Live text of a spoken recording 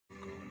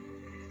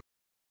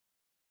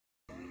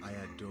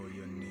adore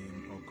your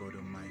name, O God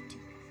Almighty.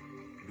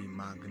 Be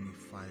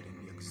magnified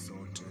and be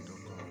exalted, O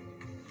God.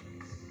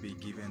 Be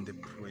given the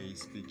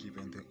praise, be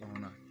given the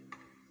honor,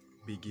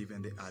 be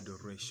given the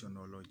adoration,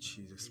 O Lord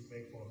Jesus.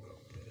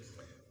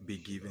 Be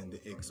given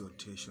the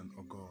exaltation,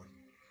 O God.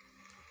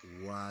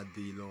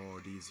 Worthy,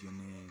 Lord, is your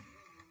name.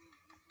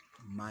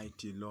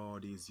 Mighty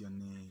Lord is your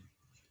name.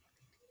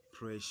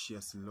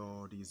 Precious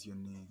Lord is your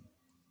name.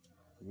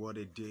 What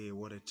a day,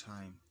 what a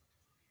time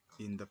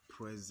in the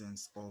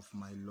presence of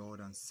my Lord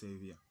and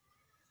Savior.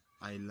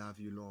 I love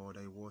you, Lord.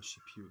 I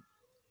worship you.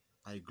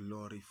 I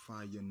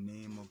glorify your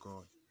name, O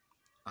God.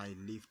 I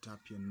lift up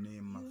your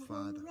name, my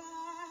Father.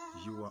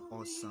 You are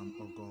awesome,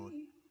 O God.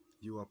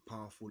 You are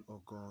powerful,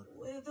 O God.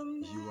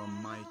 You are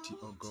mighty,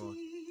 O God.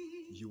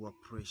 You are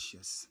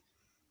precious.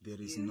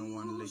 There is no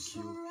one like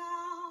you.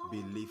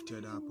 Be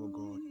lifted up, O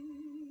God.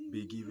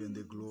 Be given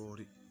the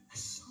glory.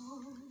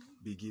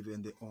 Be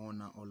given the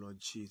honor, O Lord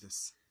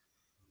Jesus.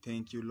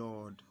 Thank you,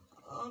 Lord.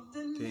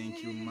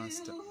 Thank you,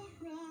 Master.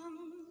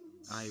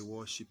 I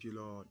worship you,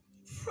 Lord.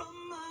 From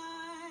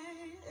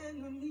my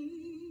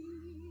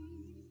enemies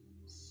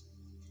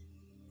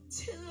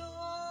till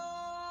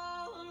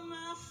all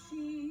my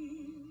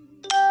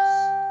fears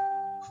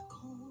are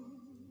gone.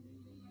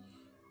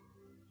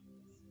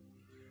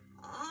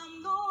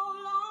 I'm no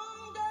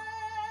longer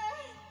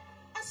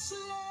a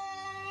slave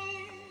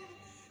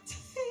to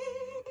fear.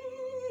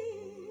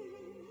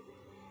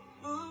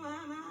 Oh,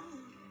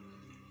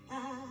 I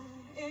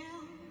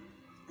am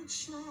a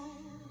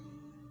child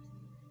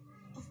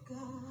of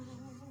God.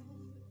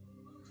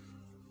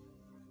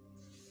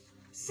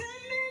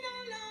 Send me no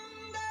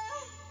longer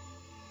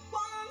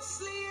one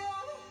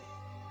slave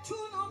to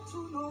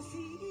no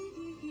fear.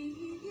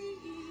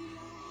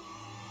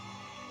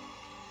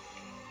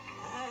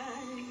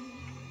 I'm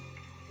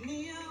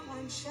near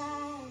one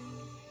child.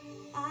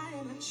 I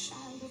am a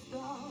child of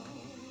God.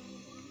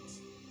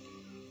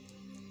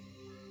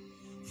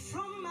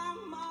 From my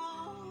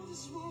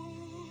mother's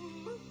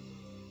womb,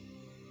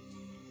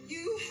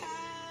 you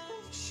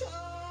have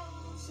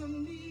chosen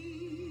me.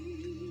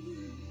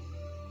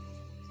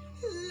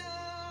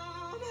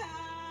 Love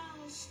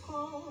has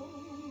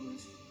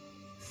called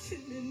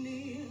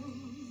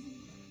feminine.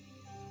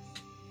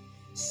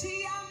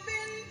 See, I've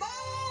been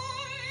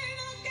born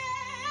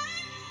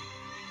again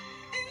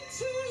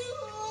into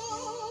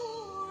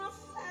a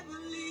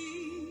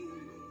family.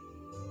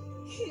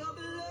 Your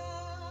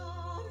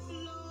blood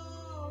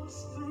flows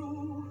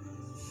through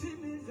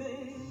my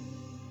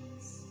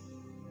veins.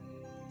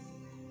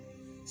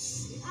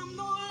 See, I'm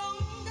no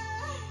longer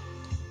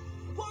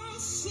one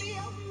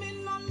slave, me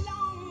no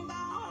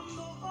longer,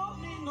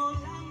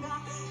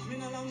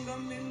 no,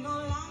 me no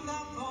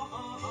longer,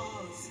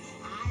 cause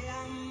I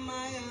am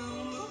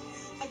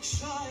a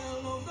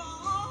child of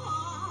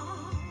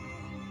God.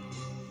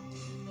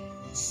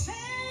 Say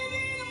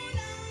me no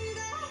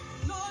longer,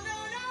 no,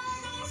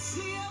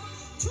 slave,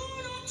 to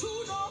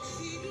no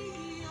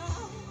fear.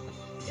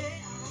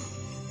 Yeah,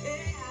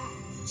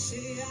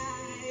 say I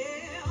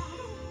am.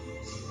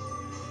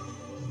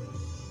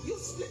 You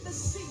split the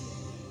sea,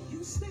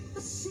 you split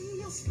the sea,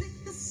 you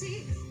split the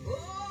sea. Oh,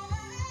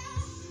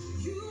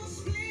 you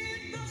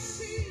split the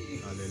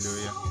sea. Hallelujah.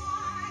 So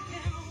I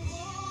can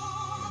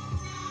walk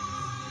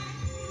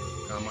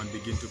right. Come on,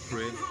 begin to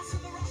pray.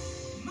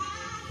 My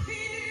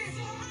fears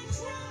are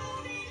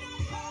drowning in a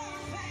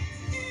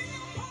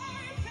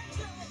perfect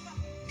love,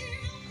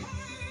 in a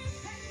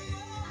perfect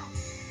love.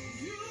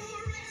 You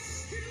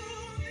rescue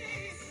me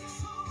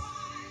so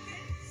I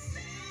can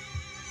stand.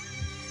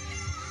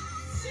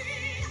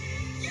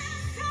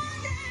 Yes,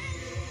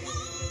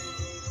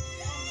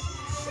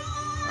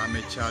 I'm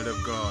a child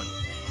of God.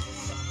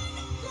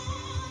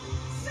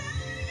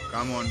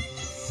 Come on.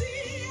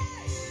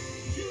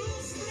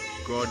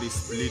 God is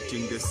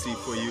splitting the sea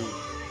for you.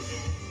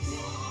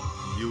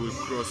 You will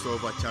cross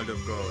over, child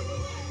of God.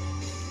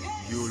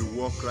 You will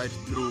walk right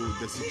through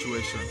the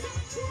situation.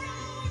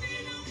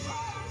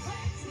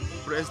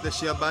 Press the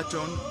share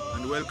button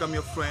and welcome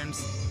your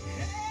friends.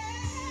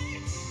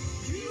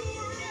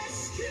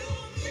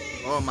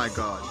 Oh my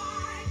God.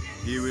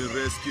 He will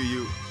rescue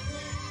you.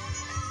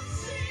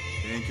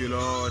 Thank you,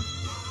 Lord.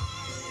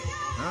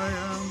 I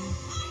am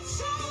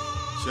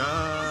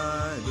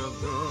child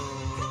of God.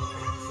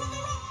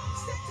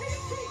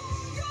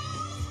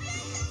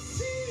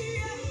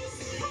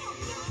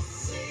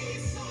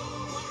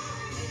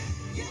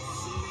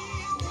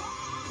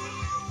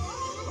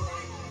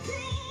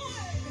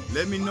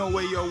 Let me know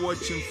where you're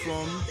watching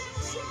from.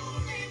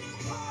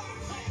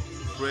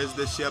 Press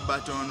the share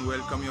button.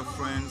 Welcome your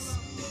friends.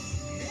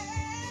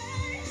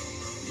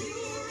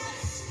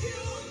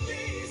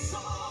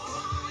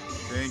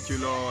 Thank you,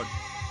 Lord.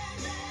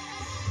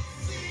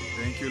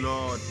 Thank you,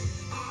 Lord.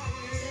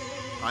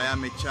 I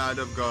am a child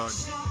of God.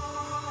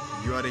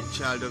 You are a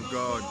child of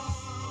God.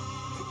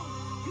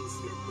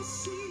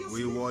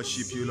 We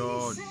worship you,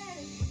 Lord.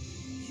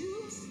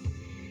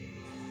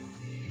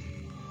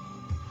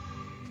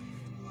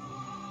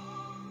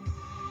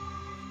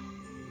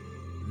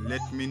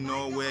 Let me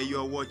know where you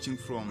are watching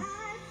from.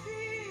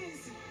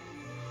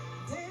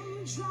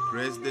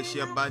 Press the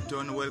share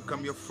button.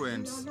 Welcome your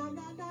friends.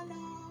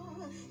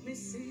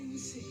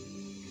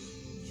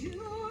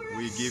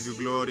 We give you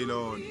glory,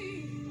 Lord.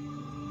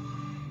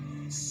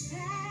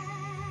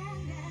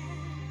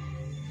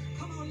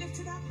 Come on, lift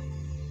it up.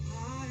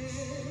 I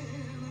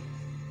am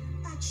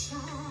a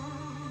child.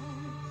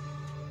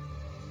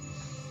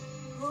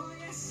 Oh,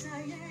 yes,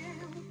 I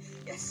am.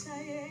 Yes, I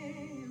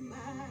am.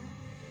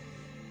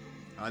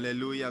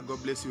 Hallelujah.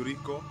 God bless you,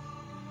 Rico.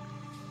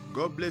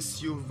 God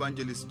bless you,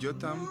 Evangelist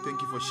Jotham.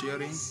 Thank you for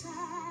sharing.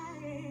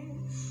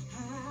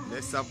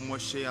 Let's have more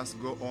shares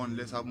go on.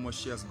 Let's have more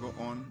shares go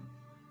on.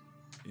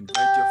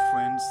 Invite your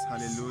friends.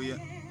 Hallelujah.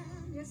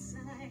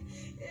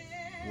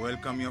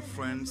 Welcome your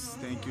friends.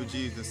 Thank you,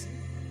 Jesus.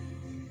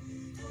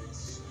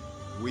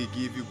 We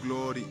give you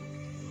glory.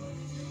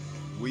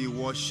 We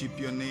worship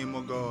your name,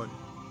 O God.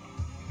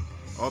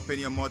 Open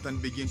your mouth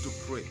and begin to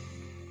pray.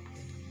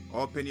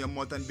 Open your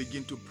mouth and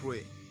begin to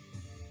pray.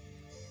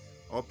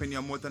 Open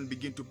your mouth and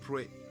begin to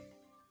pray.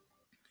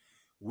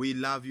 We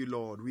love you,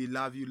 Lord. We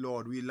love you,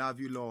 Lord. We love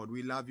you, Lord.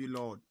 We love you,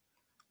 Lord.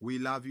 We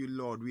love you,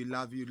 Lord. We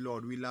love you,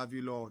 Lord. We love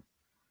you, Lord.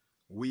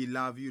 We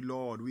love you,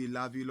 Lord. We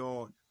love you,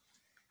 Lord.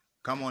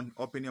 Come on,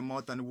 open your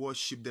mouth and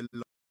worship the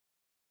Lord.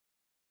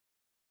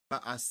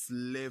 A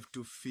slave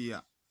to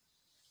fear.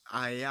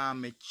 I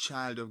am a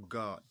child of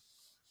God.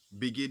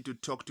 Begin to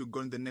talk to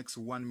God in the next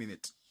 1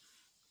 minute.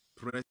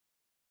 Pray.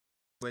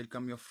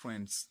 Welcome your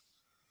friends.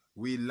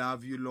 We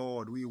love you,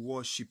 Lord. We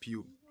worship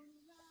you.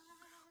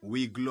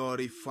 We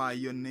glorify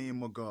your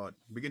name, O God.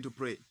 Begin to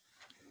pray.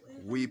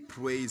 We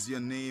praise your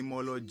name,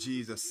 O Lord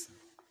Jesus.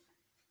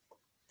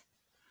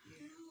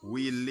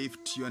 We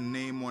lift your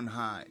name on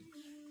high.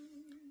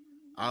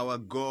 Our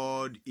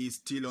God is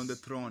still on the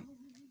throne.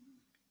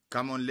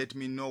 Come on, let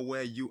me know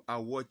where you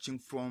are watching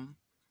from.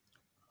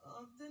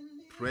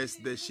 Press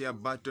the share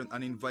button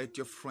and invite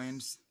your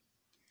friends.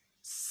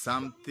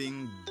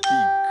 Something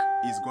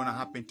big is going to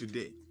happen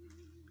today.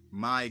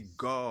 My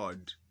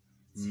God,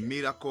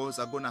 miracles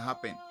are going to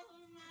happen.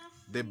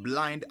 The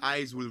blind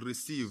eyes will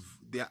receive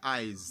their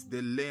eyes.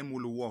 The lame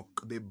will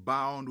walk. The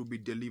bound will be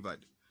delivered.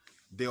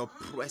 The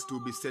oppressed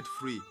will be set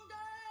free.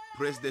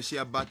 Press the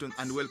share button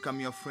and welcome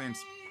your friends.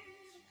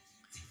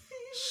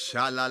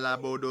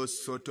 Shalalabodo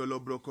sotolo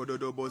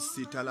brokododobo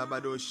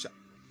sitalabadosha.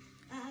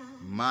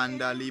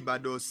 Manda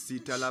libado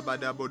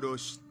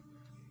sitalabadabodosh.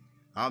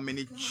 How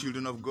many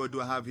children of God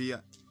do I have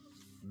here?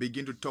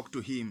 Begin to talk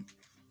to him.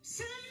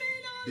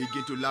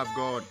 Begin to love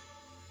God.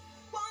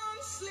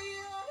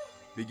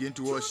 Begin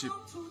to worship.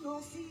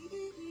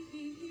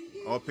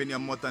 Open your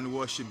mouth and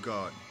worship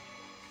God.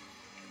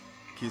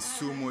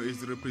 Kisumu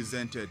is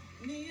represented.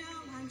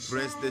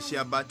 Press the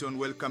share button.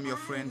 Welcome your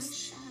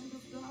friends.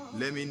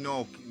 Let me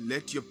know.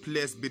 Let your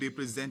place be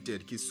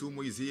represented.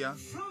 Kisumu is here.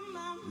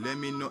 Let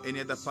me know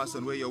any other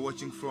person where you're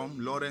watching from.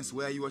 Lawrence,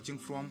 where are you watching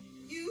from?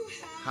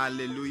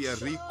 Hallelujah.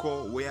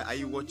 Rico, where are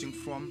you watching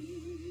from?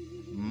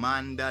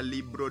 Manda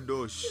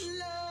librodosh.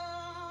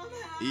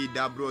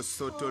 Idabro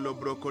sotolo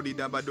brokodi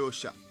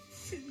dabadosha.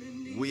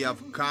 We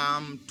have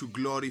come to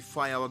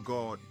glorify our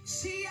God.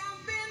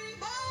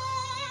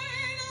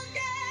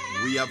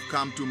 We have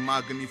come to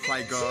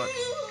magnify God.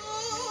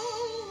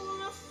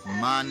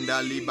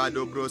 Manda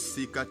libado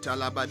brosika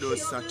talabado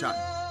satan.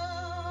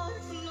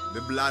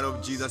 The blood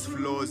of Jesus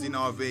flows in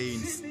our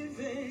veins.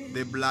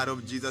 The blood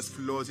of Jesus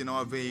flows in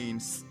our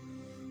veins.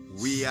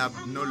 We are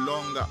no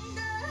longer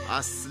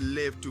a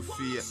slave to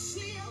fear.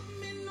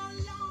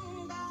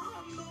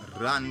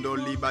 Rando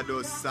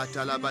libado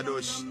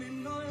satalabadosh.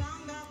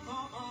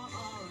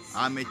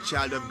 I'm a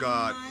child of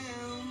God.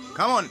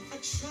 Come on.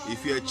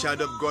 If you're a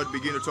child of God,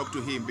 begin to talk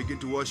to him. Begin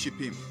to worship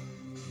him.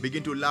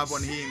 Begin to love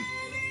on him.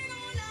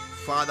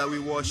 Father, we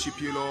worship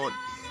you, Lord.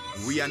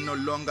 We are no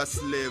longer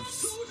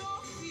slaves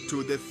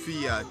to the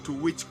fear, to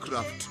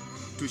witchcraft,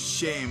 to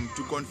shame,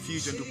 to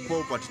confusion, to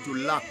poverty, to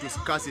lack, to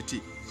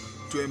scarcity,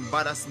 to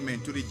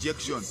embarrassment, to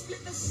rejection.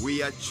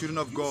 We are children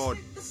of God.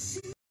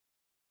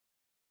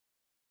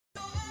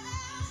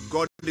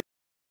 God is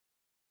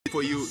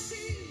for you.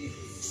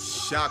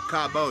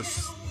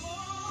 Shakabos.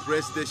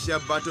 Press the share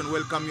button.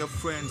 Welcome your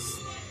friends.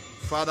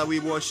 Father, we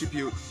worship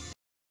you.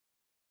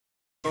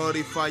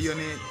 Glorify your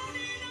name.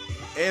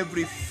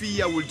 Every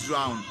fear will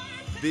drown.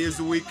 This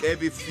week,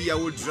 every fear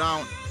will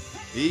drown.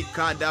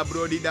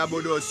 Ikadabrodi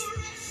dabodos.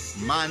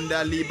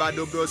 Manda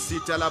libadobro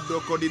sitala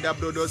brokodi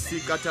dabrodo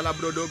sikatala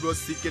brodobro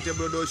sikete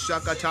brodo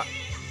shakata.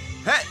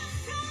 Hey!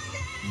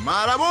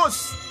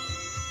 Marabos!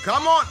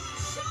 Come on!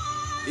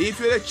 If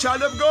you're a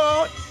child of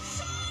God,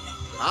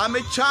 I'm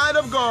a child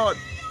of God.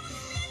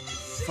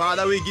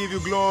 Father, we give you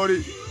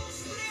glory.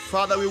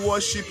 Father, we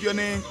worship your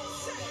name.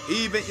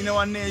 Even in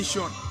our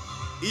nation,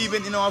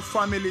 even in our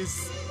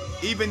families,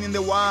 even in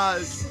the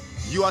world,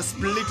 you are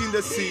splitting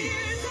the sea.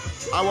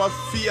 Our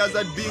fears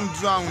are being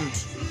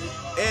drowned.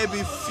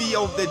 Every fear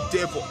of the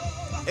devil,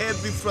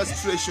 every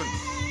frustration,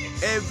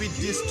 every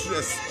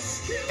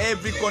distress,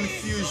 every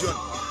confusion,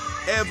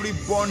 every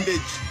bondage,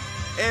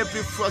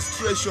 every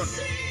frustration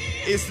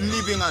is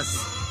leaving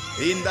us.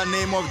 In the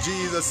name of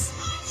Jesus,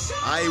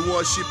 I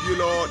worship you,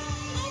 Lord.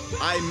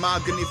 I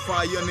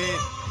magnify your name.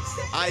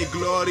 I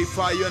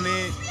glorify your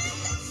name.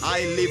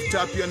 I lift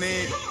up your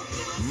name.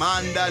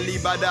 Manda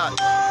libada.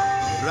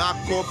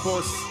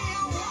 Rakopos.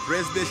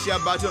 Press the share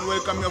button.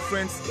 Welcome your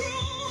friends.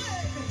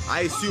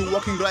 I see you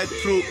walking right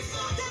through.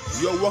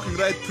 You're walking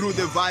right through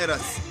the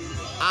virus.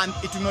 And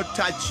it will not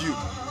touch you.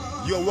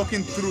 You're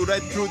walking through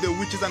right through the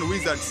witches and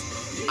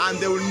wizards. And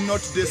they will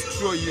not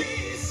destroy you.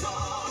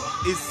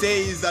 It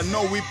says that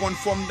no weapon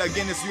formed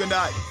against you and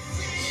I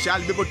shall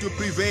be able to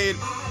prevail.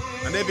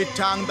 And every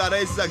tongue that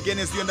rises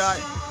against you and I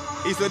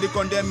is already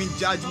condemned in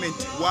judgment.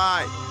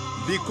 Why?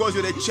 Because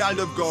you're a child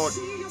of God.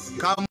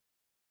 Come,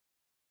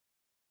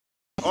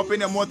 open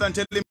your mouth and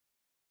tell him,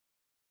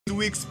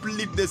 we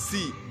split the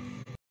sea.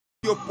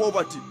 Your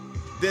poverty,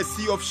 the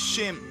sea of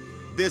shame,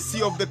 the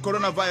sea of the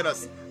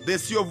coronavirus, the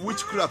sea of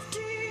witchcraft,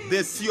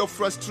 the sea of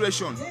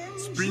frustration.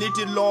 Split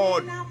it,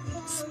 Lord.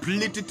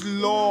 Split it,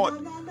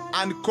 Lord,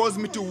 and cause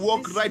me to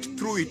walk right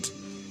through it.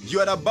 You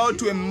are about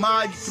to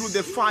emerge through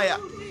the fire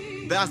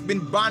that has been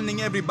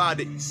burning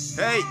everybody.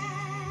 Hey,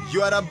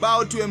 you are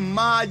about to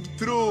emerge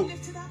through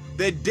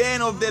the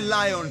den of the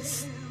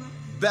lions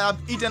that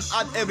have eaten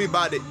at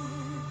everybody.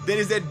 There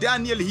is a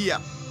Daniel here.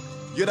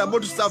 You're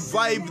about to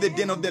survive the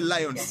den of the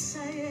lions.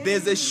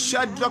 There's a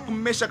Shadrach,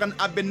 Meshach, and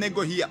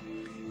Abednego here.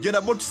 You're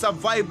about to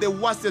survive the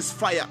worstest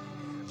fire.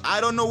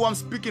 I don't know who I'm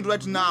speaking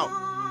right now.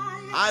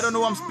 I don't know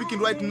who I'm speaking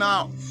right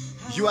now.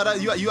 You are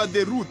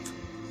the Ruth.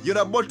 You're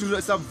about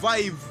to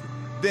survive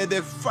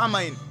the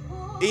famine.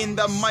 In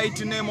the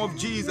mighty name of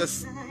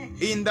Jesus.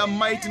 In the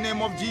mighty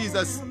name of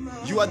Jesus.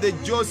 You are the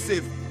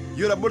Joseph.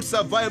 You're about to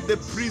survive the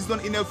prison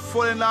in a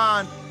foreign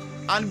land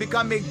and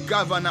become a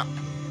governor.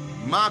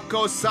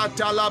 Mako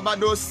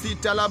satalabado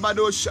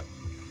sitalabadosha.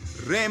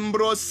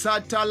 Rembro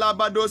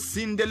satalabado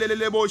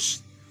sindelelebosh.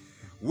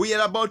 We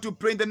are about to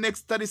pray in the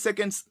next 30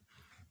 seconds.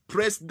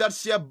 Press that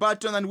share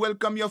button and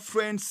welcome your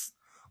friends.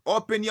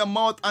 Open your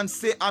mouth and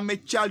say, I'm a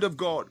child of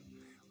God.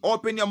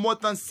 Open your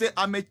mouth and say,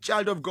 I'm a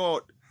child of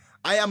God.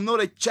 I am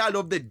not a child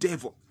of the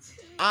devil.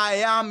 I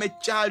am a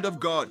child of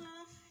God.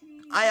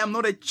 I am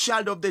not a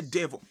child of the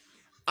devil.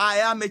 I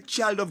am a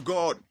child of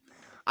God.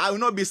 I will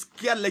not be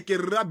scared like a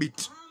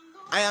rabbit.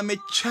 I am a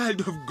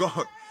child of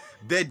God.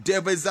 The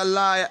devil is a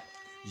liar.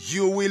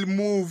 You will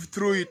move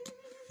through it.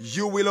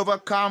 You will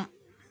overcome.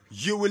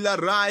 You will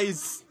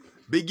arise.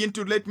 Begin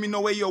to let me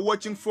know where you're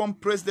watching from.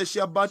 Press the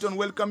share button.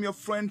 Welcome your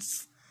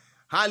friends.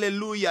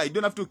 Hallelujah. You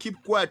don't have to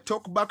keep quiet.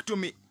 Talk back to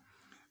me.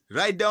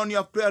 Write down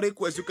your prayer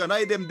requests. You can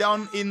write them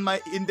down in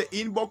the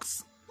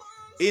inbox.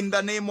 In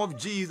the name of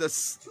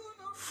Jesus.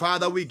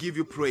 Father, we give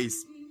you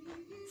praise.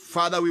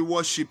 Father, we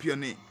worship your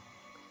name.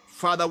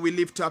 Father, we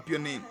lift up your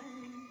name.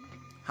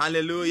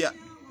 Hallelujah.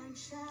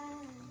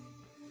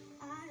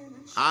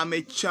 I'm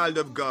a child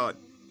of God.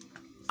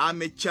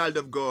 I'm a child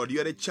of God.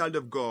 You are a child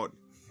of God.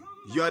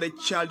 You are a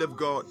child of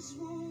God.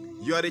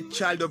 You are a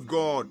child of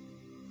God.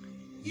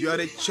 You are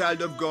a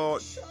child of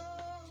God.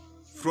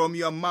 From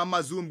your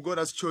mama's womb, God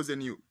has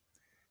chosen you.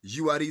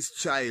 You are his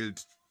child.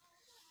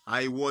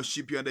 I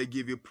worship you and I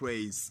give you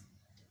praise.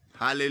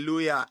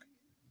 Hallelujah.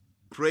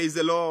 Praise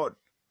the Lord.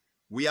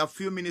 We have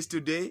few minutes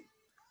today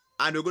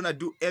and we're going to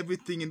do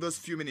everything in those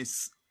few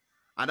minutes.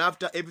 And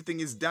after everything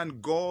is done,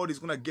 God is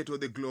going to get all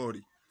the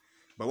glory.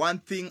 But one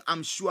thing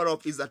I'm sure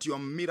of is that your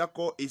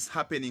miracle is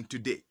happening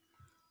today.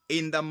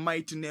 In the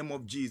mighty name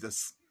of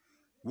Jesus.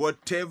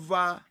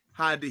 Whatever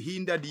had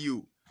hindered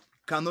you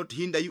cannot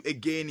hinder you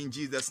again in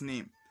Jesus'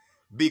 name.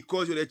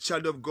 Because you're a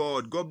child of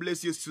God. God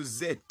bless you,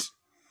 Suzette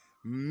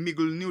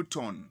Miguel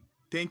Newton.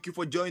 Thank you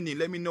for joining.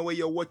 Let me know where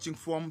you're watching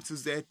from,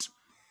 Suzette.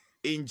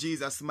 In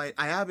Jesus' name.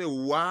 I have a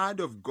word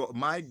of God.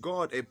 My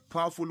God, a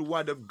powerful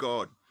word of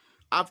God.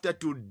 After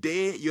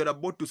today, you're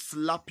about to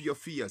slap your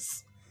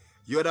fears.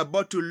 You're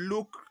about to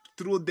look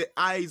through the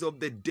eyes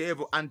of the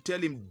devil and tell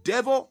him,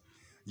 devil,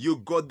 you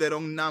got the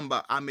wrong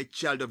number. I'm a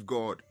child of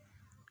God.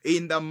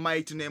 In the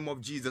mighty name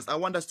of Jesus. I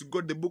want us to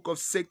go to the book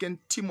of 2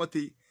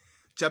 Timothy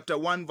chapter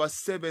 1 verse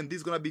 7. This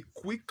is going to be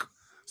quick.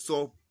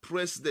 So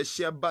press the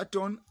share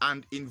button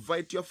and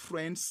invite your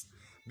friends.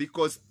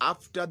 Because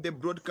after the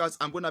broadcast,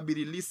 I'm going to be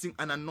releasing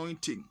an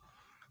anointing.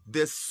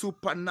 The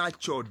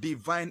supernatural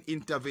divine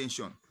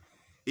intervention.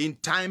 In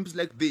times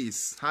like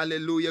this,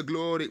 hallelujah,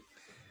 glory,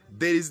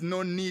 there is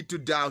no need to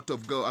doubt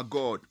of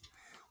God,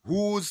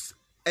 whose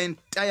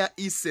entire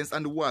essence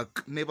and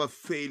work never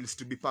fails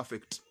to be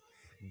perfect.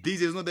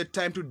 This is not the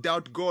time to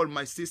doubt God,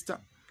 my sister.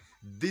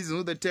 This is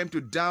not the time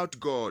to doubt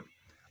God.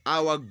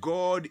 Our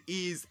God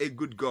is a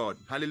good God.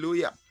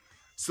 Hallelujah.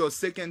 So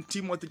 2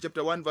 Timothy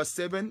chapter 1 verse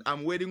 7.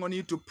 I'm waiting on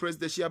you to press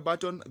the share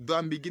button. Though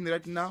I'm beginning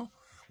right now.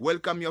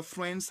 Welcome your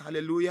friends.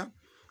 Hallelujah.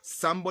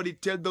 Somebody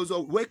tell those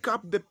who wake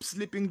up the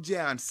sleeping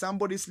giant.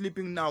 Somebody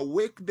sleeping now.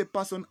 Wake the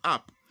person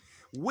up.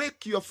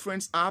 Wake your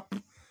friends up.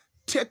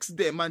 Text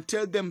them and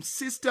tell them,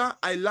 sister,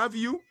 I love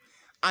you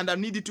and I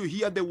need you to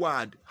hear the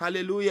word.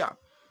 Hallelujah.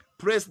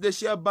 Press the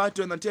share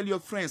button and tell your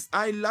friends,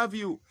 I love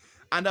you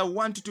and I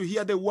want you to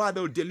hear the word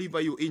that will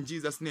deliver you in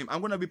Jesus' name. I'm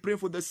going to be praying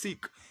for the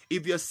sick.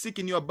 If you're sick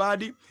in your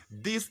body,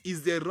 this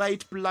is the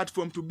right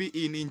platform to be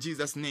in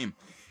Jesus' name.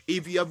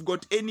 If you have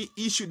got any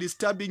issue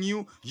disturbing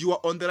you, you are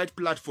on the right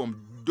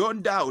platform.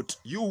 Don't doubt.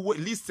 You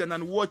listen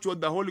and watch what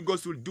the Holy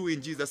Ghost will do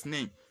in Jesus'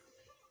 name.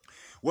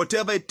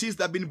 Whatever it is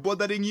that has been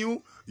bothering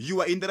you,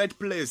 you are in the right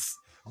place.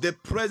 The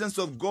presence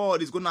of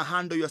God is going to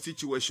handle your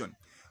situation.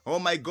 Oh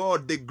my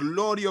God, the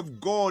glory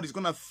of God is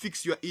going to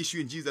fix your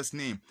issue in Jesus'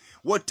 name.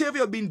 Whatever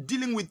you've been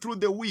dealing with through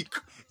the week,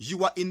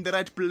 you are in the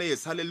right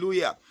place.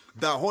 Hallelujah.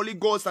 The Holy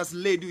Ghost has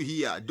led you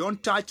here.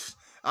 Don't touch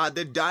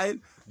the dial.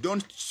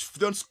 Don't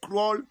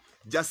scroll.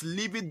 Just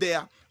leave it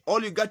there.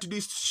 All you got to do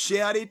is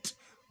share it,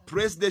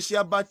 press the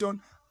share button,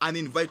 and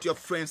invite your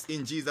friends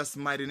in Jesus'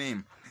 mighty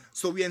name.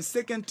 So we are in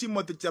 2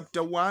 Timothy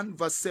chapter 1,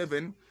 verse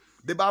 7.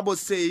 The Bible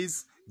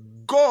says,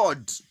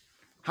 God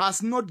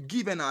has not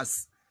given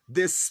us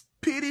the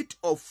spirit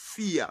of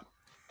fear,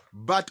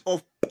 but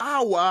of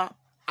power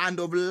and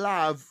of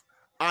love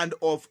and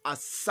of a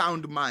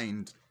sound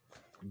mind.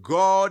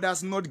 God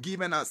has not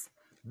given us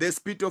the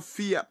spirit of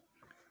fear,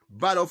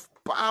 but of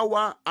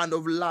power and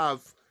of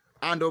love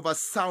and of a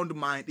sound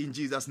mind in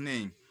Jesus'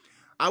 name.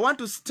 I want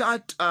to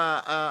start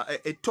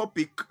a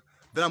topic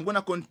that I'm going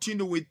to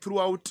continue with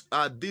throughout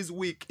this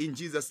week in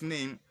Jesus'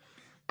 name.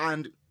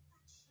 And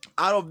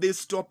out of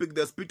this topic,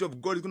 the Spirit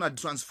of God is going to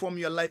transform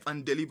your life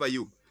and deliver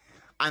you.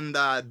 And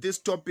this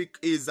topic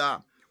is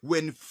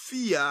when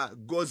fear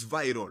goes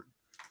viral.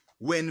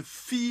 When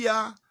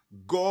fear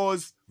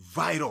goes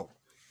viral.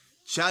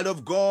 Child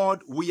of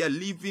God, we are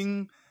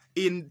living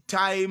in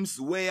times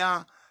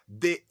where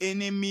the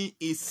enemy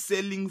is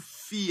selling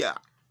fear.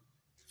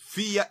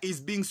 Fear is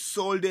being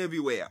sold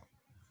everywhere.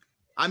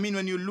 I mean,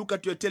 when you look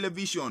at your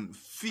television,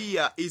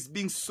 fear is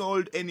being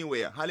sold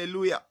anywhere.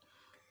 Hallelujah.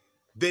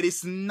 There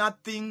is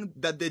nothing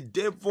that the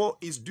devil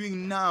is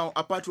doing now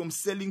apart from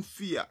selling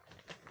fear.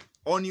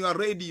 On your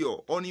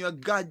radio, on your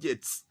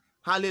gadgets,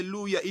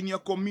 hallelujah, in your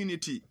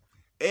community,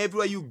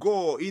 everywhere you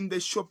go, in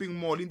the shopping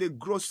mall, in the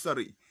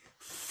grocery,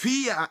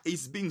 fear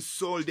is being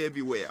sold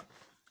everywhere.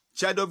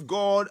 Child of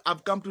God,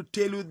 I've come to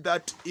tell you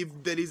that if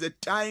there is a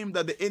time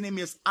that the enemy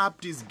has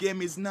upped his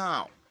game, is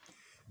now.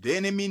 The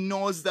enemy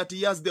knows that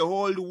he has the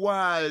whole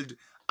world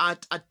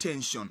at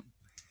attention.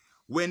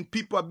 When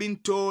people are being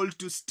told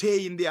to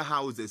stay in their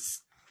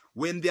houses,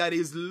 when there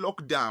is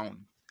lockdown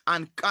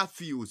and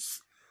curfews,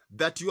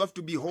 that you have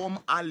to be home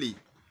early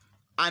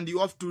and you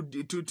have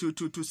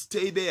to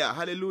stay there,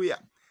 hallelujah,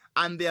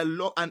 and they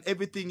are and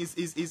everything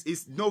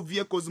is no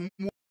vehicles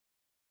move.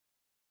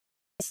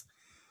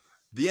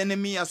 The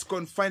enemy has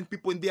confined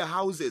people in their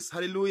houses,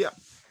 hallelujah,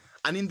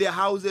 and in their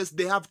houses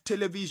they have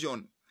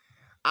television,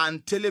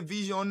 and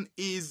television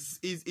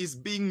is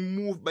being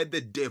moved by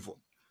the devil.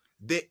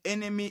 The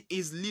enemy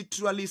is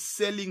literally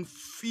selling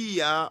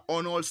fear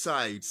on all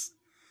sides.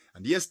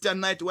 And yesterday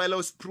night while I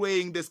was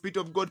praying, the Spirit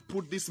of God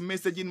put this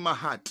message in my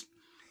heart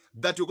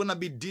that we're going to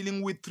be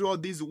dealing with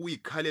throughout this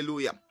week.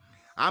 Hallelujah.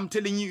 I'm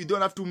telling you, you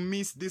don't have to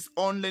miss this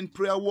online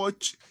prayer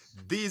watch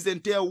this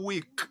entire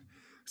week.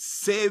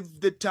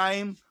 Save the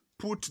time,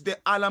 put the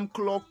alarm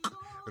clock,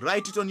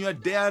 write it on your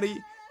diary,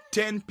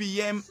 10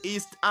 p.m.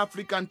 East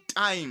African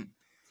time.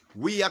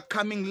 We are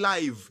coming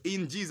live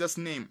in Jesus'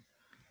 name.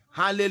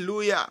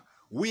 Hallelujah.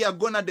 We are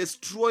going to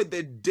destroy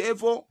the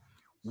devil.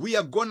 We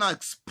are going to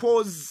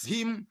expose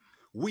him.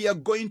 We are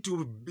going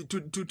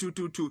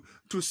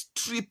to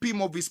strip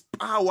him of his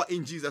power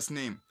in Jesus'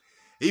 name.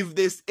 If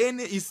there's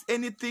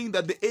anything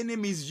that the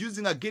enemy is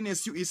using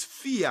against you is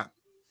fear.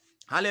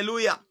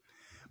 Hallelujah.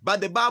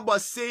 But the Bible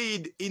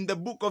said in the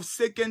book of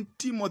 2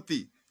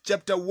 Timothy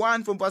chapter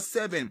 1 from verse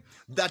 7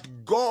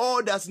 that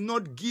God has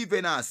not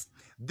given us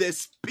the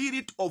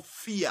spirit of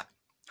fear.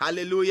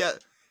 Hallelujah.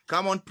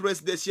 Come on, press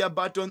the share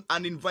button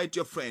and invite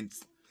your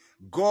friends.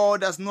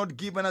 God has not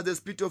given us the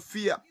spirit of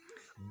fear,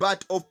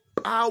 but of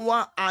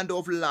power and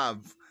of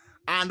love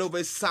and of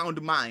a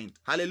sound mind.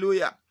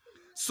 Hallelujah.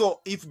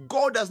 So if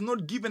God has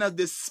not given us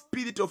the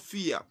spirit of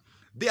fear,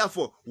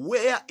 therefore,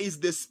 where is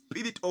the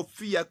spirit of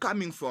fear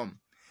coming from?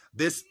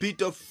 The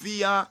spirit of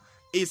fear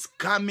is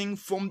coming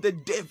from the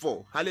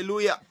devil.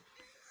 Hallelujah.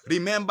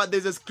 Remember,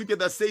 there's a scripture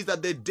that says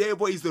that the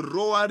devil is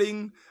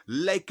roaring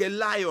like a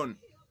lion,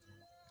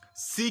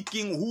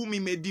 seeking whom he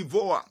may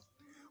devour.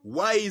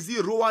 Why is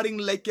he roaring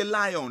like a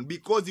lion?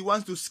 Because he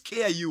wants to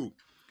scare you.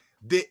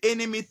 The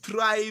enemy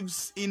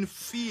thrives in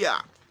fear.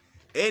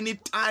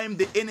 Anytime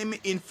the enemy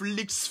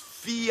inflicts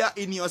fear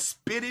in your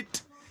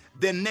spirit,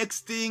 the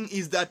next thing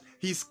is that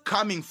he's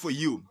coming for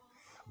you.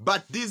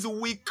 But this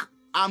week,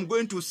 I'm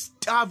going to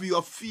starve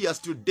your fears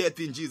to death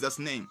in Jesus'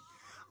 name.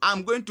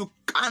 I'm going to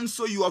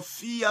cancel your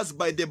fears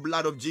by the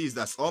blood of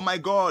Jesus. Oh my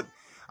God.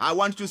 I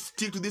want you to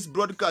stick to this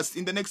broadcast.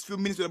 In the next few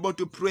minutes, we're about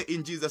to pray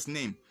in Jesus'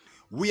 name.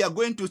 We are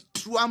going to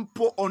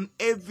trample on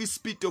every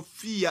spirit of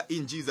fear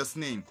in Jesus'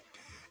 name.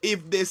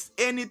 If there's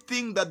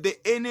anything that the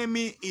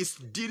enemy is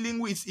dealing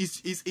with,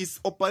 is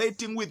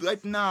operating with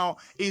right now,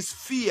 is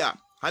fear.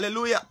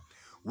 Hallelujah.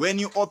 When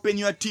you open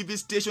your TV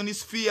station,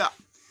 is fear.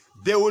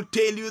 They will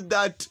tell you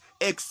that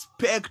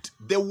expect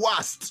the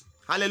worst.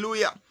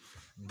 Hallelujah.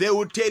 They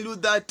will tell you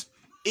that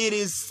it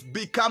is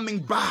becoming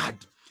bad.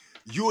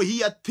 You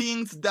hear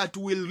things that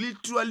will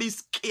literally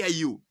scare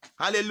you.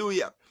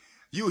 Hallelujah.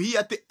 You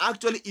hear,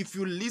 actually, if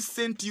you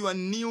listen to your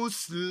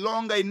news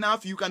longer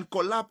enough, you can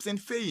collapse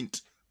and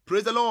faint.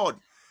 Praise the Lord.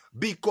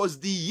 Because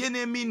the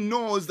enemy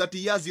knows that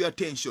he has your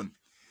attention.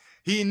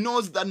 He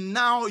knows that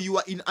now you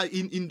are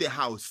in the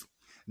house.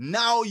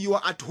 Now you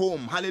are at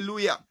home.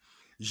 Hallelujah.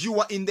 You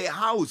are in the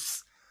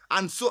house.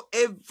 And so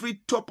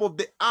every top of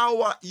the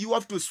hour, you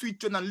have to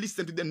switch on and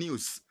listen to the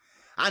news.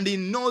 And he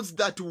knows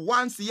that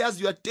once he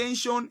has your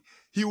attention,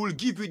 he will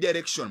give you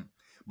direction.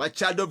 But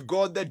child of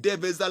God, the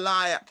devil is a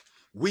liar.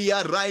 We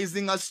are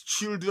rising as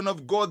children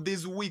of God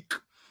this week.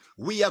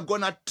 We are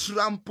going to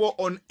trample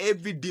on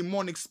every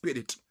demonic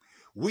spirit.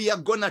 We are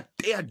going to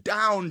tear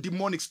down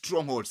demonic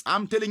strongholds.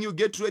 I'm telling you,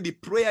 get ready.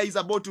 Prayer is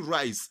about to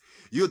rise.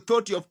 You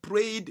thought you have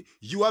prayed.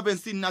 You haven't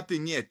seen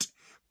nothing yet.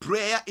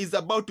 Prayer is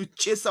about to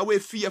chase away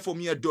fear from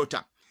your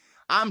daughter.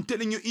 I'm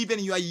telling you, even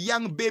your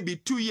young baby,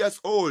 2 years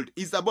old,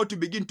 is about to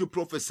begin to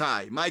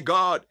prophesy. My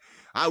God,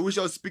 I wish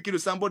I was speaking to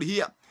somebody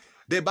here.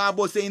 The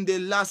Bible says, in the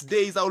last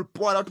days, I will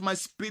pour out my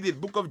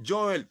spirit, book of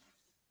Joel,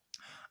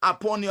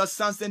 upon your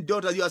sons and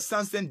daughters. Your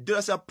sons and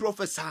daughters shall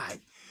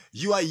prophesy.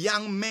 Your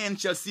young men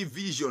shall see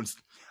visions,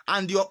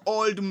 and your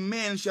old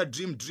men shall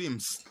dream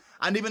dreams.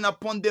 And even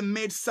upon the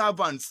maid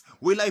servants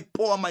will I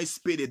pour my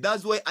spirit.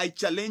 That's why I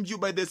challenge you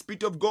by the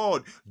Spirit of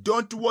God.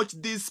 Don't watch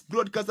this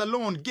broadcast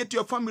alone. Get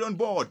your family on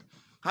board.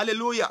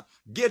 Hallelujah.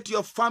 Get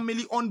your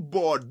family on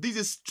board. This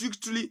is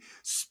strictly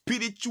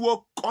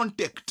spiritual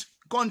content.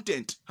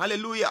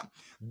 Hallelujah.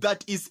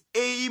 That is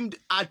aimed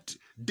at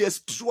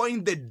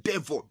destroying the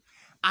devil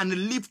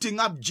and lifting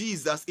up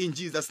Jesus in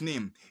Jesus'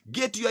 name.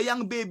 Get your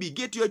young baby,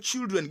 get your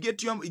children,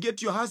 get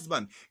your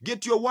husband,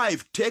 get your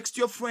wife, text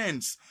your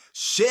friends,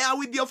 share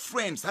with your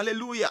friends.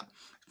 Hallelujah.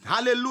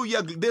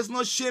 Hallelujah. There's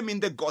no shame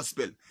in the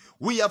gospel.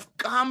 We have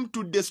come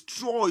to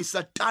destroy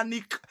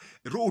satanic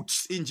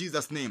roots in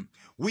Jesus' name.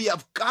 We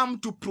have come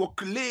to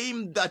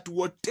proclaim that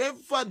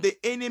whatever the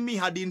enemy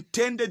had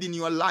intended in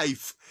your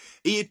life,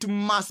 it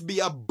must be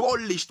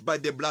abolished by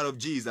the blood of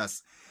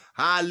Jesus.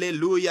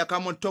 Hallelujah.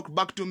 Come on, talk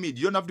back to me.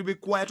 You don't have to be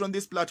quiet on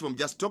this platform.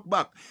 Just talk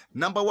back.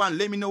 Number one,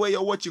 let me know where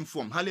you're watching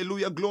from.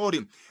 Hallelujah.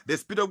 Glory. The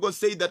Spirit of God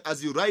says that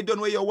as you write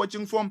down where you're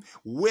watching from,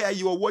 where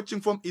you are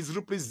watching from is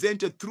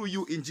represented through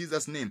you in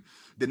Jesus' name.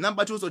 The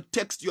number two, so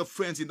text your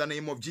friends in the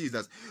name of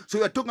Jesus. So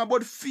we're talking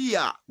about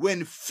fear.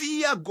 When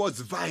fear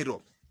goes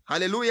viral,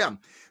 hallelujah,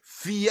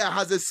 fear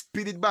has a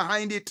spirit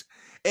behind it,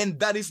 and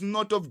that is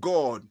not of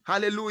God.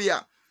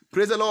 Hallelujah.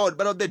 Praise the Lord,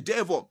 but of the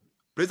devil.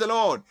 Praise the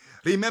Lord.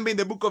 Remember in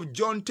the book of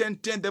John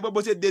 10:10, the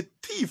Bible said the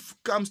thief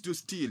comes to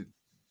steal,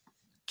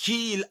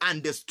 kill,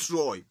 and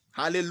destroy.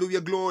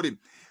 Hallelujah, glory.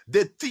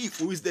 The thief,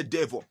 who is the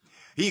devil,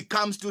 he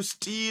comes to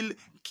steal,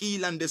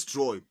 kill, and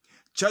destroy.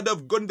 Child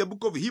of God, in the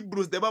book of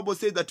Hebrews, the Bible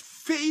says that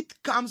faith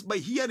comes by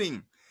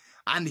hearing,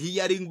 and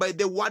hearing by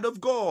the word of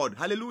God.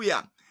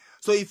 Hallelujah.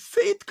 So if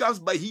faith comes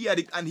by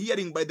hearing, and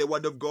hearing by the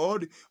word of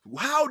God,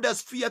 how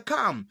does fear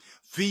come?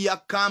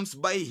 Fear comes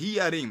by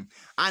hearing,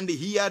 and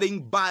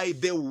hearing by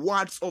the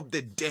words of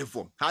the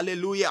devil.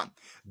 Hallelujah.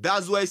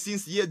 That's why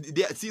since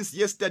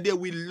yesterday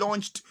we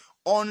launched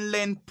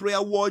online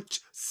prayer watch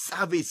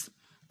service.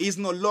 It's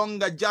no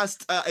longer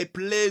just a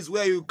place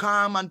where you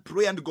come and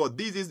pray and go.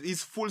 This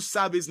is full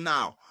service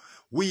now.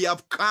 We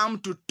have come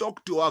to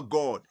talk to our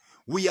God.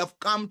 We have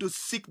come to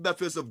seek the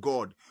face of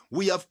God.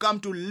 We have come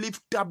to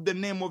lift up the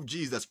name of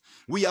Jesus.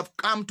 We have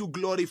come to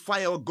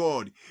glorify our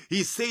God.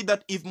 He said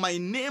that if my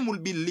name will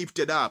be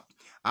lifted up,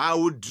 I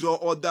will draw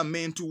other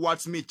men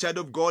towards me. Child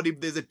of God, if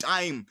there's a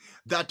time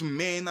that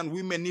men and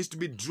women need to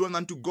be drawn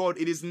unto God,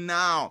 it is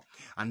now.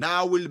 And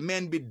how will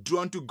men be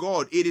drawn to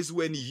God? It is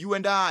when you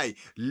and I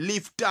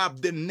lift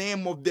up the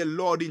name of the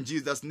Lord in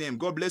Jesus' name.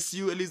 God bless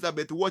you,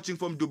 Elizabeth, watching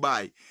from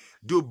Dubai.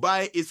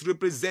 Dubai is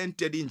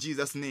represented in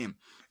Jesus' name.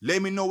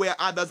 Let me know where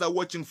others are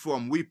watching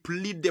from. We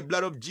plead the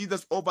blood of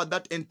Jesus over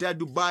that entire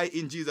Dubai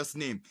in Jesus'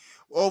 name.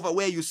 Over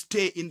where you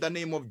stay in the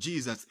name of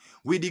Jesus.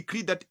 We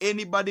decree that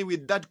anybody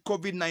with that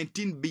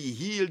COVID-19 be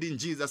healed in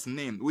Jesus'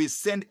 name. We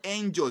send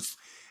angels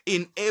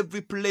in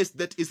every place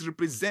that is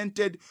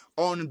represented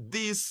on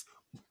this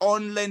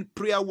online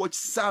prayer watch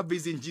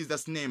service in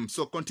Jesus' name.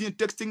 So continue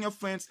texting your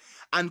friends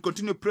and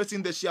continue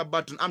pressing the share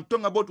button. I'm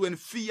talking about when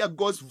fear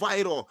goes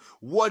viral.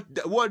 What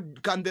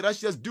can the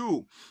righteous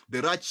do?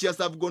 The righteous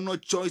have got no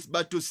choice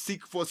but to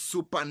seek for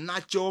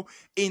supernatural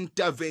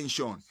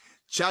intervention.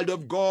 Child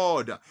of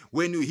God,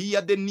 when you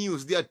hear the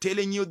news, they are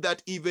telling you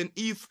that even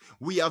if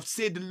we have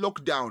said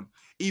lockdown,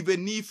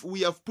 even if we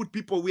have put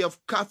people, we have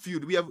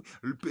curfewed, we have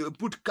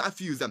put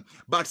curfews,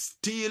 but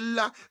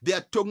still they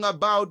are talking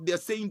about, they are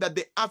saying that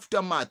the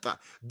aftermath,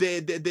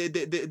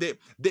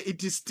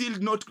 it is still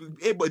not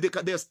able,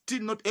 they are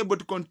still not able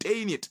to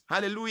contain it.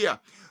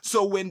 Hallelujah.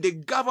 So when the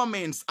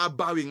governments are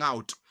bowing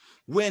out,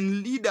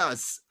 when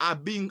leaders are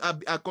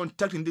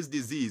contracting this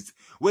disease,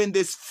 when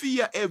there's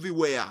fear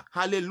everywhere,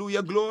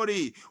 hallelujah,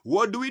 glory,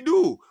 what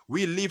do?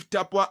 We lift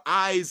up our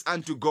eyes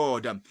unto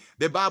God.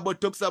 The Bible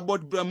talks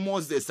about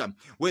Moses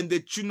when the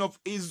children of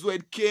Israel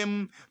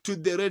came to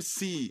the Red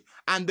Sea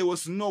and there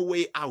was no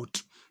way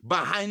out.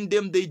 Behind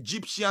them, the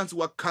Egyptians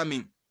were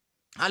coming.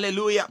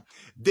 Hallelujah.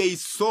 They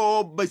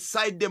saw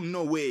beside them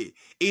no way,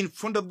 in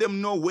front of them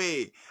no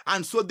way.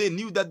 And so they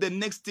knew that the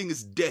next thing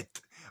is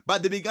death.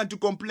 But they began to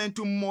complain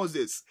to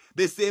Moses.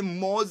 They say,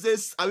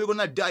 Moses, are we going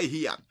to die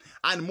here?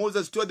 And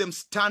Moses told them,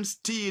 stand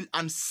still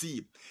and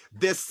see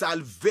the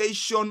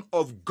salvation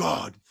of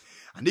God.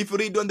 And if you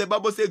read on the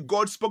Bible, says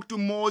God spoke to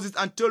Moses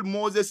and told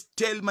Moses,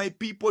 tell my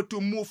people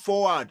to move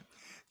forward.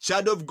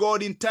 Child of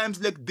God, in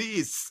times like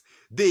this,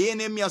 the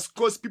enemy has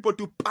caused people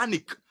to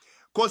panic,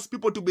 caused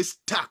people to be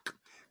stuck,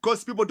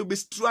 cause people to be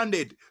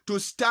stranded, to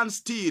stand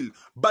still.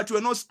 But we're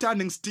not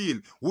standing still.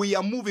 We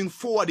are moving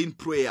forward in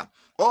prayer.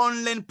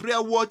 Online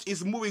Prayer Watch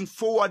is moving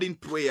forward in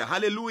prayer.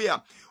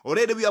 Hallelujah.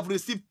 Already we have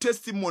received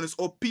testimonies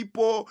of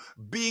people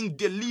being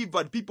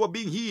delivered, people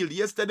being healed.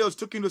 Yesterday I was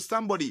talking to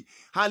somebody.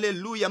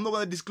 Hallelujah. I'm not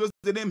going to disclose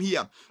the name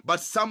here.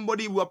 But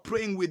somebody we were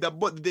praying with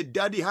about the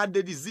daddy had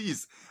the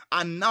disease.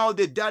 And now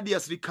the daddy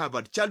has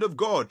recovered. Child of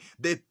God,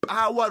 the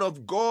power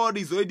of God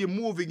is already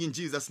moving in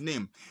Jesus'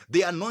 name.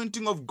 The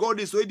anointing of God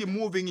is already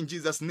moving in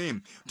Jesus'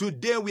 name.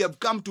 Today we have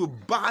come to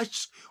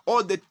bash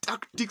all the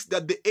tactics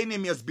that the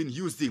enemy has been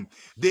using.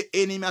 The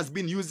enemy has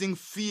been using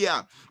fear.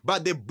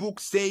 But the book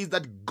says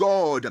that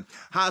God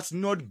has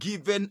not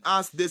given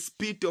us the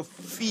spirit of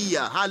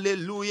fear.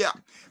 Hallelujah.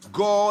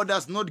 God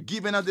has not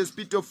given us the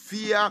spirit of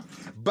fear,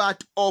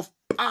 but of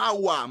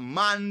power,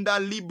 manda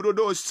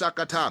librodo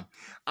sakata,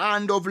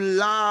 and of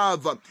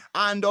love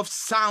and of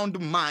sound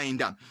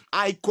mind.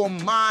 I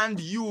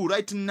command you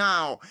right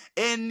now,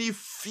 any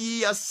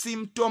fear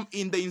symptom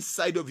in the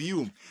inside of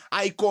you,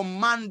 I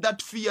command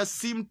that fear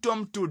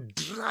symptom to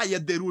dry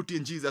at the root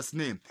in Jesus'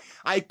 name.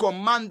 I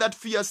command that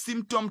fear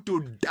symptom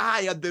to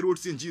die at the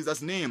roots in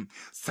Jesus' name.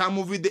 Some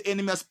of you, the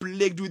enemy has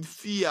plagued with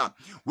fear.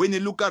 When you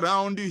look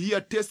around, you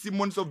hear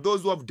testimonies of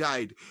those who have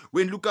died.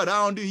 When you look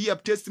around, you hear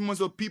testimonies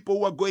of people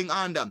who are going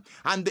under,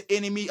 and the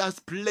enemy has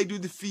plagued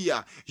with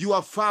fear. You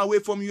are far away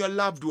from your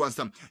loved ones.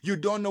 You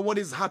don't know what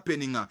is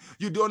happening.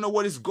 You don't know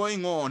what is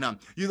going on.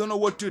 You don't know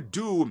what to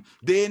do.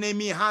 The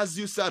enemy has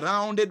you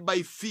surrounded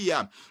by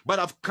fear. But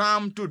I've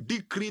come to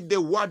decree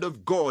the word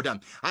of God.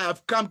 I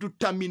have come to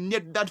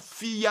terminate that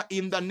fear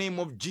in the name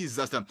of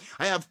Jesus.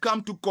 I have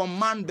come to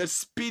command the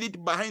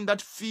spirit behind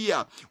that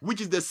fear, which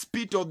is the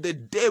spirit of the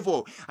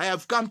devil. I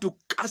have come to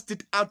cast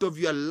it out of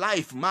your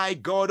life. My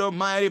God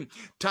Almighty,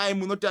 time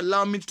will not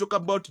allow me to talk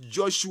about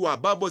Joshua.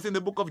 Bible says in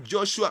the book of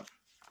Joshua,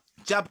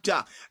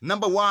 chapter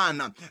number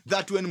 1,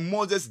 that when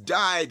Moses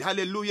died,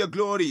 hallelujah,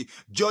 glory,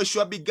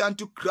 Joshua began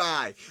to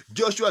cry.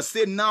 Joshua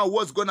said, now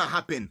what's gonna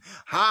happen?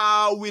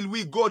 How will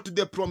we go to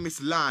the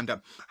promised land?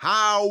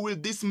 How will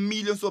these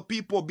millions of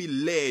people be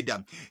led?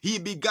 He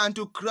began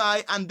to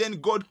cry, and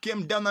then God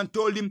came down and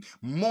told him,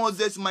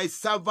 Moses, my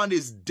servant,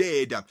 is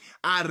dead.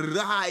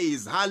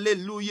 Arise,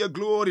 hallelujah,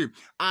 glory,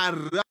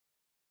 arise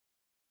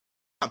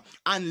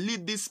and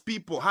lead these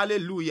people,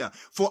 hallelujah.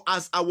 For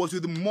as I was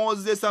with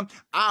Moses,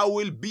 I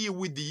will be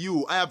with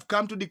you. I have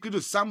come to declare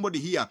to somebody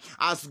here,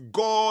 as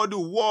God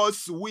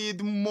was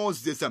with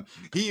Moses,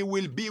 he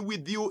will be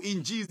with you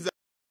in Jesus'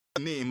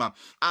 name.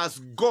 As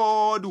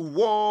God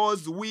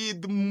was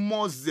with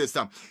Moses,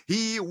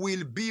 he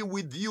will be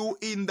with you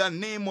in the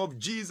name of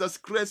Jesus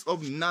Christ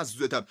of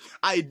Nazareth.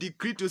 I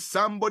decree to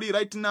somebody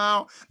right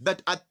now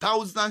that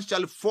 1,000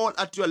 shall fall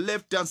at your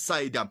left hand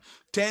side,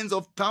 tens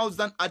of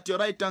thousands at your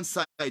right hand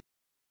side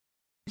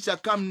shall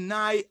come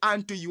nigh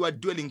unto your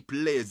dwelling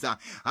place.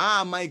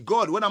 My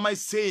God, what am I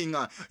saying?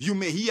 You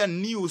may hear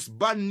news,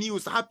 bad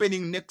news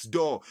happening next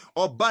door,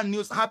 or bad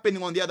news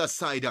happening on the other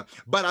side,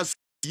 but as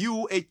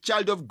you, a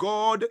child of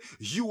God,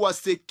 you are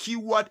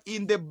secured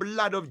in the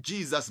blood of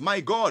Jesus. My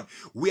God,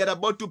 we are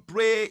about to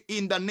pray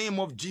in the name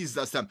of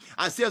Jesus.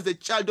 I say, as a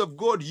child of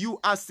God, you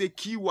are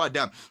secured.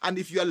 And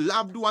if your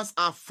loved ones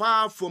are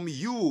far from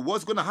you,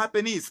 what's going to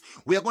happen is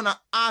we are going to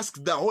ask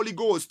the Holy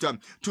Ghost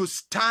to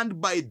stand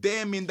by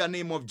them in the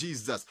name of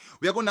Jesus.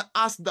 We are going to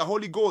ask the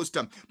Holy Ghost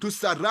to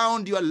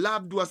surround your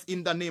loved ones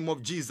in the name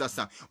of Jesus.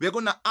 We are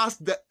going to ask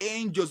the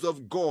angels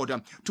of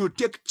God to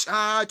take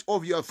charge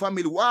of your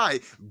family. Why?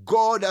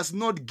 God has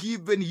not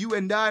given you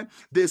and I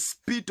the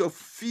spirit of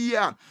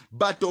fear,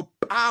 but of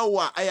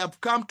power. I have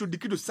come to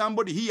declare to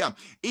somebody here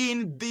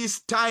in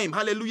this time,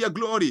 hallelujah,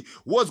 glory.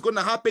 What's going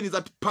to happen is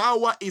that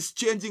power is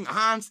changing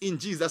hands in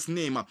Jesus'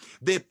 name.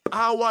 The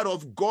power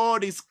of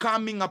God is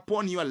coming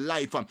upon your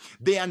life.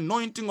 The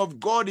anointing of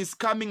God is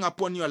coming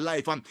upon your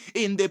life.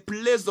 In the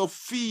place of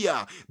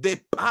fear, the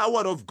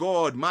power of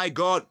God, my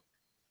God,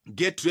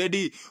 Get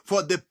ready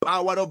for the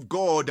power of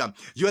God.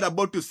 You're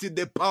about to see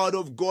the power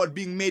of God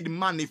being made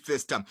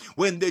manifest.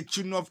 When the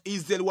children of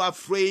Israel were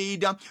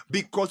afraid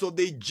because of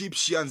the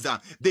Egyptians,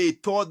 they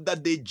thought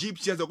that the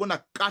Egyptians were going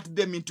to cut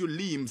them into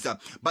limbs.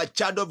 But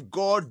child of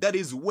God, that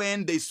is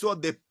when they saw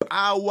the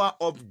power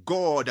of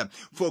God.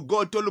 For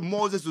God told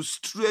Moses to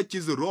stretch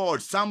his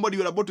rod. Somebody,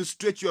 you're about to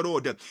stretch your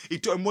rod. He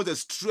told Moses,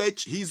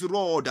 stretch his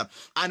rod.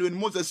 And when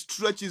Moses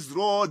stretched his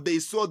rod, they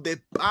saw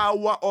the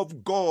power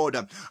of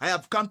God. I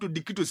have come to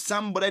decree to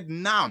somebody right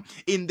now,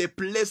 in the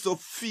place of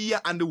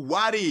fear and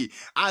worry,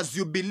 as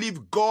you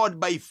believe God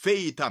by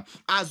faith,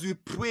 as we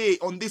pray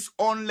on this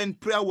online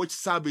prayer watch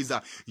service,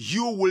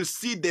 you will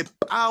see the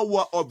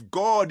power of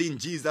God in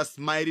Jesus'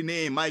 mighty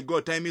name. My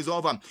God, time is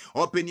over.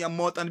 Open your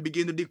mouth and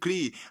begin to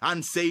decree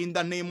and say, in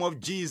the name of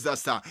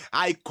Jesus,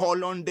 I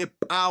call on the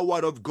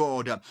power of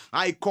God.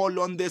 I call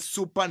on the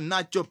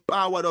supernatural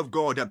power of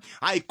God.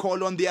 I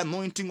call on the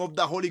anointing of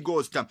the Holy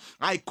Ghost.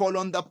 I call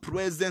on the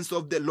presence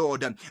of the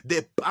Lord,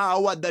 the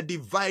power that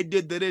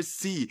divided the Red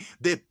Sea,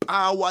 the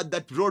power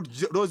that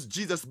rose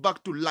Jesus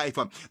back to life,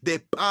 the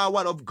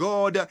power of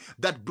God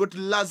that brought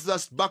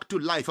Lazarus back to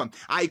life.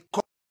 I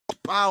call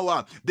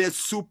power, the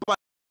super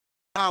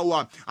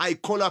power. I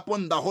call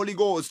upon the Holy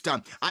Ghost.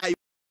 I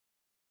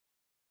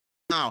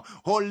now,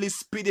 Holy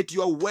Spirit,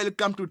 you are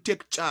welcome to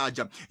take charge.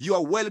 You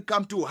are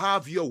welcome to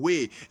have your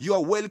way. You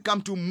are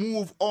welcome to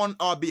move on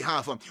our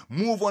behalf.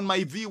 Move on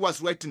my viewers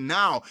right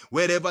now,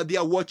 wherever they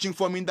are watching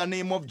from, in the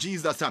name of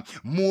Jesus.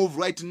 Move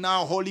right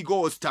now, Holy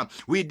Ghost.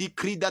 We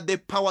decree that the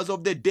powers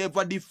of the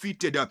devil are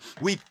defeated.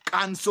 We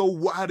cancel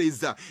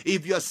worries.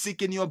 If you are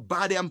sick in your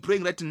body, I'm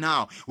praying right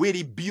now. We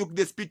rebuke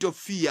the spirit of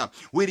fear.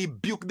 We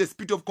rebuke the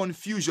spirit of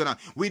confusion.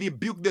 We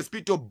rebuke the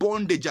spirit of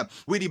bondage.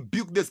 We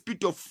rebuke the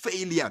spirit of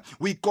failure.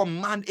 We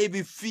command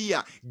every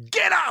fear,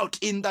 get out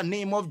in the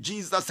name of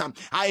Jesus.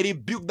 I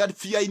rebuke that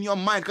fear in your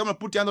mind. Come on,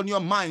 put your hand on your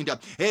mind.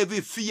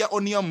 Every fear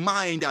on your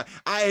mind,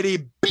 I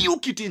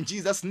rebuke it in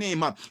Jesus'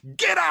 name.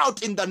 Get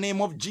out in the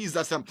name of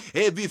Jesus.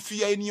 Every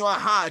fear in your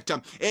heart,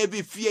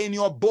 every fear in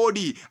your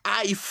body,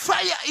 I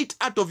fire it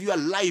out of your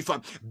life.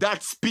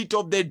 That spirit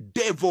of the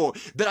devil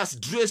that has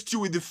dressed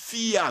you with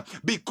fear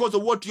because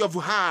of what you have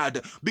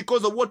heard,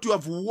 because of what you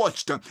have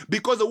watched,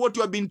 because of what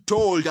you have been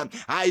told,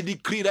 I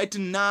decree right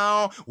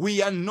now,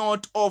 we are not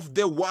of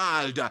the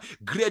world.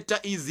 Greater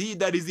is he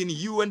that is in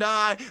you and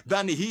I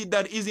than he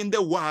that is in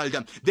the world.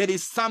 There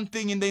is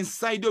something in the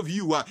inside of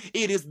you.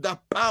 It is the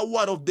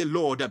power of the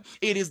Lord.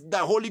 It is the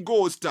Holy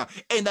Ghost.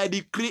 And I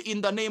decree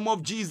in the name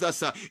of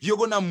Jesus, you're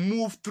going to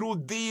move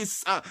through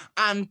this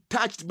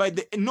untouched by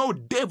no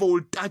devil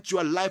will touch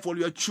your life or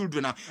your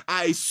children.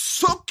 I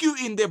soak you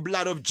in the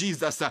blood of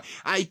Jesus.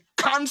 I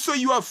cancel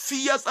your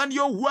fears and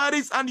your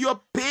worries and your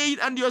pain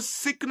and your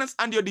sickness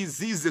and your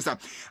diseases.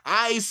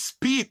 I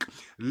speak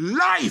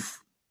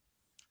life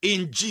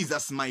in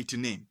Jesus' mighty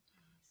name.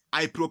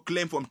 I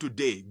proclaim from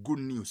today good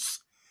news.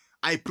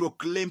 I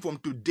proclaim from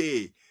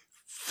today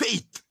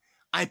faith.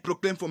 I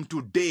proclaim from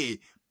today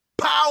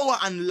power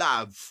and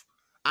love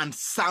and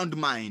sound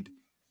mind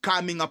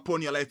coming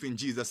upon your life in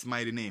Jesus'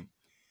 mighty name.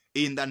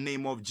 In the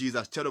name of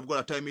Jesus. Child of God,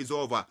 our time is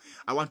over.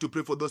 I want to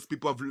pray for those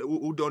people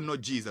who don't know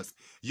Jesus.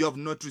 You have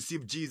not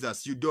received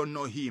Jesus. You don't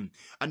know him.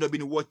 And I've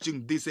been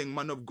watching this saying,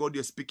 man of God,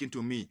 you're speaking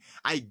to me.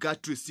 I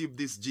got to receive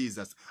this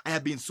Jesus. I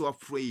have been so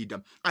afraid.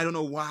 I don't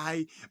know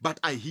why, but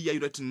I hear you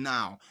right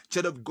now.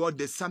 Child of God,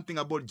 there's something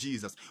about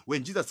Jesus.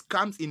 When Jesus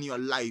comes in your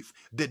life,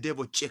 the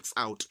devil checks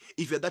out.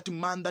 If you're that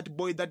man, that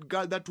boy, that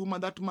girl, that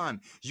woman, that man,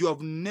 you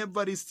have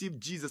never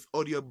received Jesus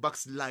or you're a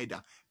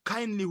backslider,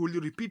 kindly will you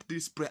repeat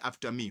this prayer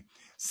after me?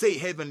 Say,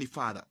 Heavenly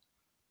Father,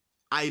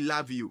 I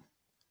love you.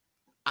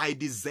 I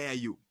desire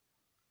you.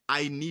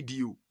 I need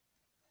you.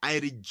 I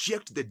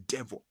reject the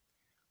devil.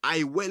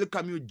 I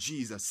welcome you,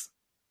 Jesus,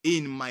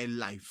 in my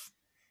life.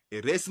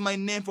 Erase my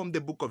name from the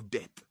book of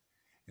death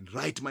and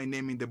write my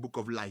name in the book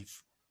of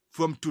life.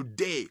 From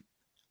today,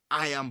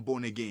 I am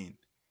born again.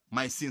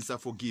 My sins are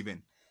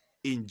forgiven.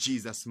 In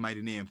Jesus'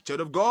 mighty name.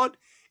 Child of God,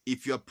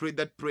 if you have prayed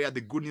that prayer,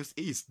 the good news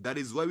is that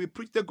is why we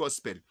preach the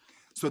gospel,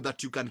 so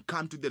that you can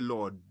come to the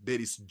Lord. There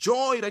is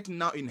joy right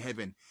now in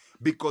heaven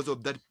because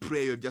of that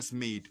prayer you just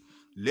made.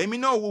 Let me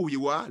know who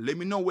you are. Let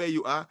me know where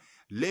you are.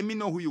 Let me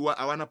know who you are.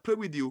 I want to pray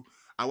with you.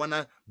 I want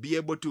to be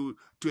able to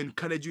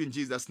encourage you in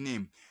Jesus'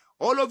 name.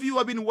 All of you who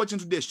have been watching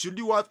today, should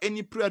you have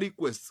any prayer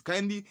requests,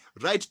 kindly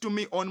write to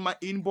me on my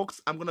inbox.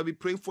 I'm going to be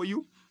praying for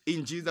you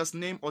in Jesus'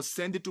 name, or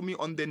send it to me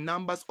on the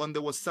numbers, on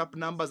the WhatsApp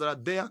numbers that are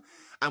there.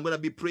 I'm going to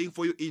be praying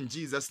for you in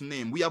Jesus'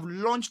 name. We have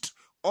launched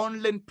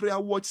online prayer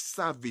watch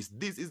service.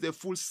 This is the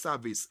full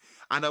service,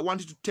 and I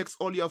want you to text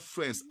all your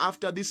friends.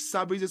 After this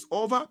service is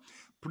over,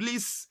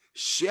 please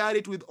share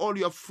it with all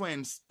your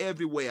friends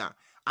everywhere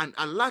and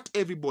alert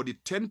everybody.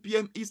 10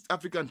 p.m. East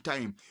African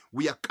time,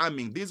 we are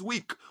coming this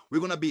week. We're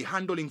going to be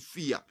handling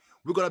fear.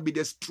 We're going to be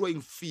destroying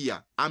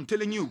fear. I'm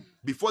telling you,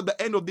 before the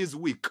end of this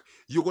week,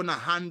 you're going to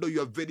handle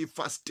your very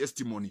first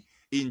testimony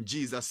in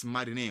Jesus'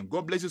 mighty name.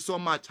 God bless you so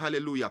much.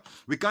 Hallelujah.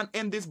 We can't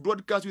end this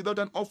broadcast without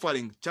an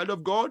offering. Child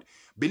of God,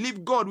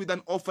 believe God with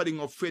an offering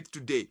of faith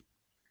today.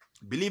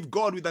 Believe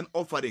God with an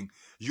offering.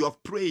 You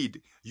have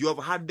prayed. You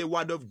have heard the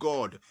word of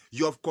God.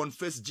 You have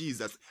confessed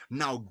Jesus.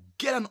 Now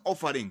get an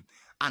offering.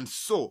 And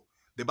so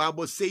the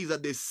Bible says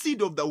that the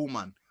seed of the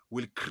woman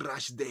will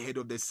crush the head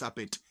of the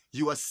serpent.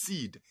 Your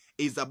seed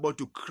is about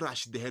to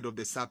crush the head of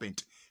the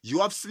serpent. You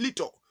have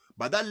little,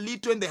 but that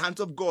little in the hands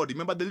of God.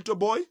 Remember the little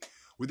boy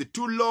with the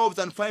 2 loaves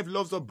and 5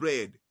 loaves of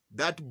bread?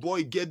 That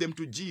boy gave them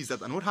to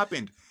Jesus. And what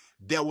happened?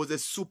 There was a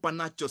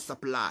supernatural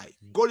supply.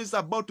 God is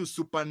about to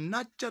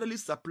supernaturally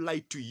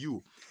supply to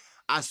you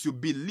as you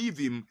believe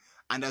him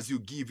and as you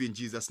give in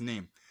Jesus'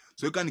 name.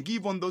 So you can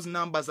give on those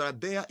numbers that are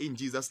there in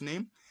Jesus'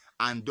 name.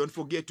 And don't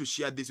forget to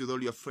share this with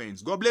all your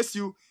friends. God bless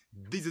you.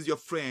 This is your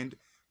friend,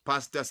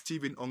 Pastor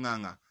Stephen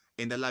Ong'ang'a,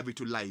 and I love you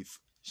to life.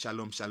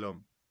 Shalom,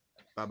 shalom.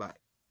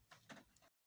 Bye-bye.